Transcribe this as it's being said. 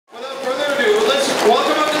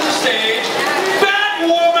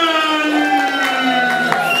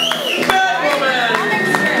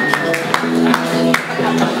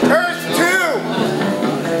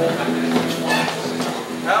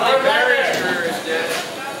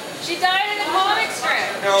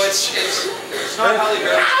know, it's not Halle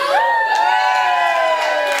Berry.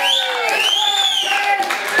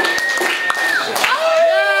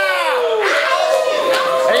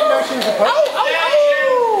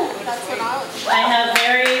 I have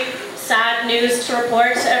very sad news to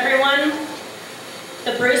report to everyone.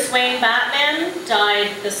 The Bruce Wayne Batman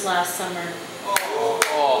died this last summer.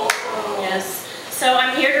 Yes. So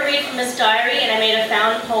I'm here to read from his diary, and I made a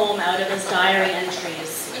found poem out of his diary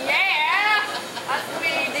entries. Yeah! That's the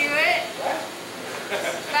way you do it.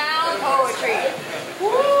 Found poetry.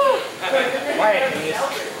 Woo! Quiet, please.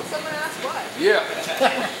 Someone asked what? Yeah.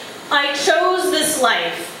 I chose this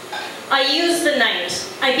life. I used the night.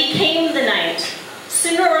 I became the night.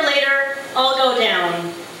 Sooner or later, I'll go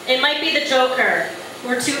down. It might be the Joker,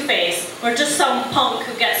 or Two-Face, or just some punk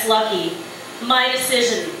who gets lucky. My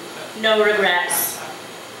decision, no regrets.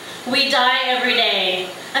 We die every day,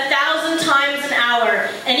 1,000 times an hour.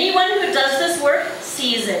 Anyone who does this work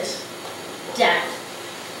sees it. Death.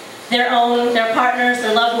 Their own, their partners,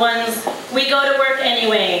 their loved ones. We go to work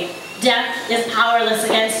anyway. Death is powerless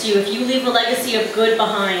against you if you leave a legacy of good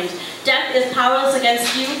behind. Death is powerless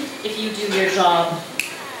against you if you do your job.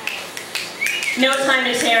 No time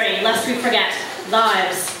to tarry, lest we forget.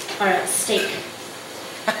 Lives are at stake.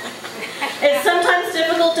 It's sometimes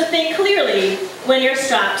difficult to think clearly when you're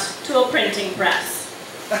strapped to a printing press.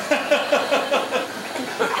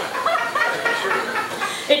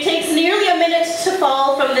 It takes nearly a minute to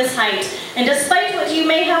fall from this height, and despite what you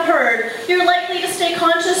may have heard, you're likely to stay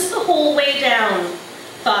conscious the whole way down.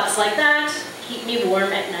 Thoughts like that keep me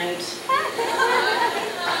warm at night.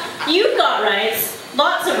 You've got rights,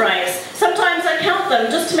 lots of rights. Sometimes I count them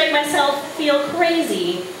just to make myself feel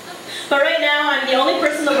crazy. But right now, I'm the only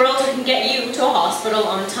person in the world who can get you to a hospital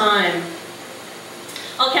on time.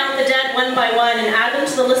 I'll count the dead one by one and add them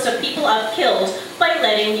to the list of people I've killed by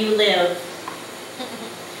letting you live.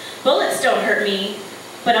 Bullets don't hurt me,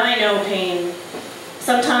 but I know pain.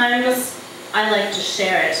 Sometimes I like to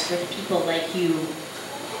share it with people like you.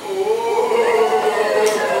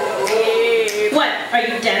 What, are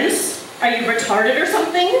you dense? Are you retarded or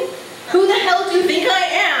something? Who the hell do you think I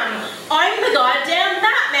am? I'm the goddamn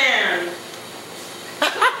Batman!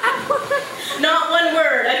 Not one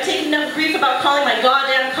word. I've taken enough grief about calling my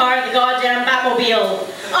goddamn car the goddamn Batmobile.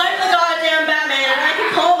 I'm the goddamn Batman, and I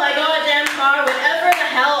can call my goddamn car whatever the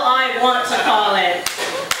hell I want to call it.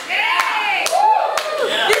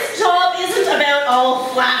 This job isn't about all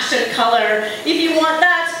flash and color. If you want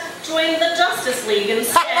that, join the Justice League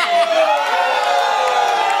instead.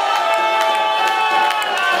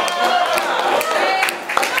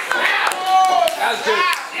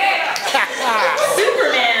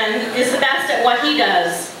 Superman is the best at what he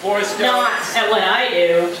does, not at what I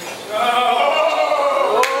do.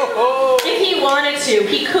 If he wanted to,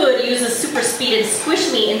 he could use his super speed and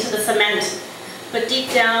squish me into the cement. But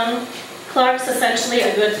deep down, Clark's essentially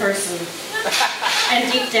a good person.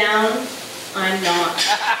 And deep down, I'm not.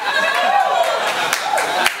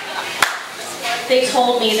 They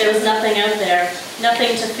told me there was nothing out there,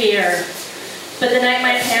 nothing to fear. But the night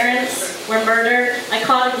my parents were murdered, I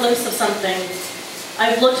caught a glimpse of something.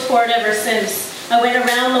 I've looked for it ever since. I went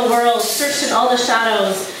around the world, searched in all the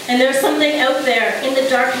shadows, and there's something out there in the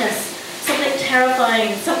darkness, something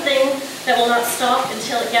terrifying, something that will not stop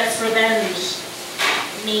until it gets revenge.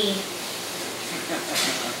 Me.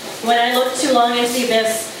 When I look too long into the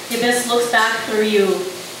abyss looks back through you.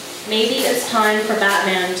 Maybe it's time for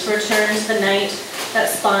Batman to return to the night that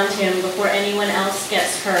spawned him before anyone else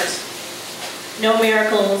gets hurt. No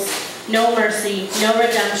miracles, no mercy, no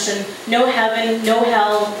redemption, no heaven, no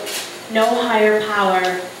hell, no higher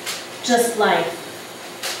power, just life,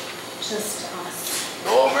 just us.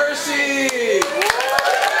 No mercy!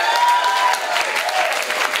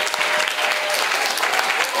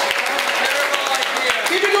 Terrible idea.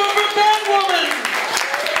 Keep it going for Batwoman!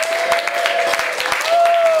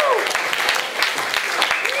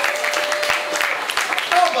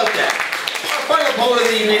 How about that? Our final poet of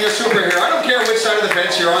the evening, a superhero. I don't care which side of the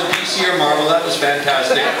fence you're on, DC or Marvel, that was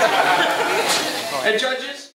fantastic. And judges,